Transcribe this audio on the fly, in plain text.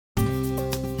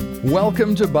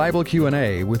Welcome to Bible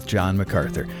Q&A with John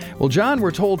MacArthur. Well, John,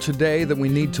 we're told today that we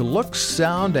need to look,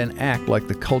 sound, and act like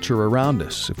the culture around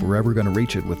us if we're ever going to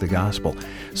reach it with the gospel.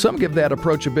 Some give that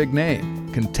approach a big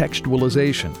name,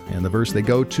 contextualization, and the verse they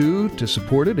go to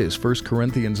support it is 1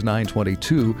 Corinthians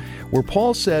 9:22, where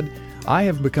Paul said, "I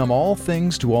have become all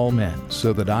things to all men,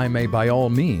 so that I may by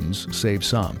all means save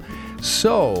some."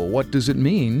 So, what does it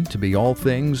mean to be all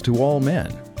things to all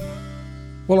men?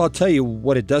 Well, I'll tell you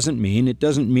what it doesn't mean. It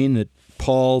doesn't mean that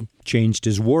Paul changed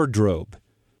his wardrobe.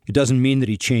 It doesn't mean that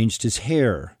he changed his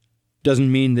hair. It doesn't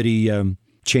mean that he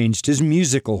changed his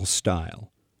musical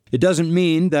style. It doesn't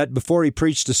mean that before he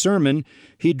preached a sermon,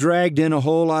 he dragged in a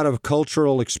whole lot of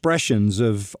cultural expressions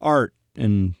of art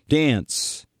and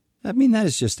dance. I mean, that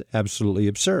is just absolutely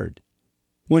absurd.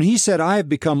 When he said, "I have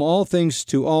become all things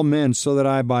to all men so that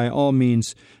I by all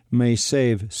means may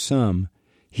save some,"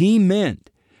 he meant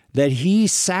that he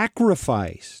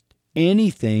sacrificed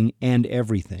anything and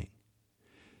everything.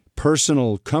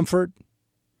 Personal comfort,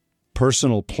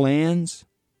 personal plans.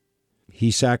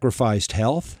 He sacrificed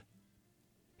health.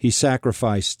 He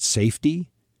sacrificed safety.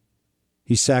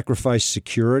 He sacrificed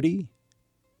security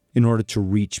in order to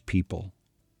reach people.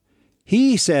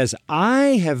 He says,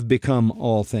 "I have become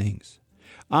all things.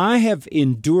 I have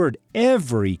endured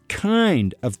every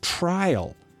kind of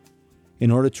trial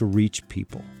in order to reach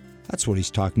people." That's what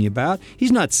he's talking about.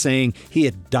 He's not saying he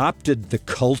adopted the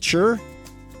culture.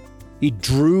 He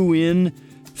drew in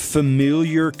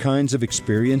familiar kinds of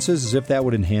experiences as if that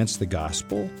would enhance the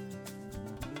gospel.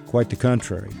 Quite the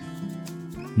contrary.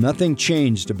 Nothing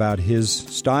changed about his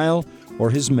style or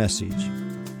his message.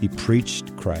 He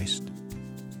preached Christ.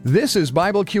 This is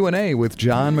Bible Q&A with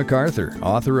John MacArthur,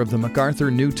 author of the MacArthur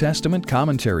New Testament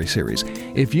Commentary Series.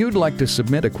 If you'd like to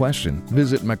submit a question,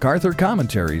 visit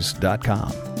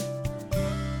MacArthurCommentaries.com.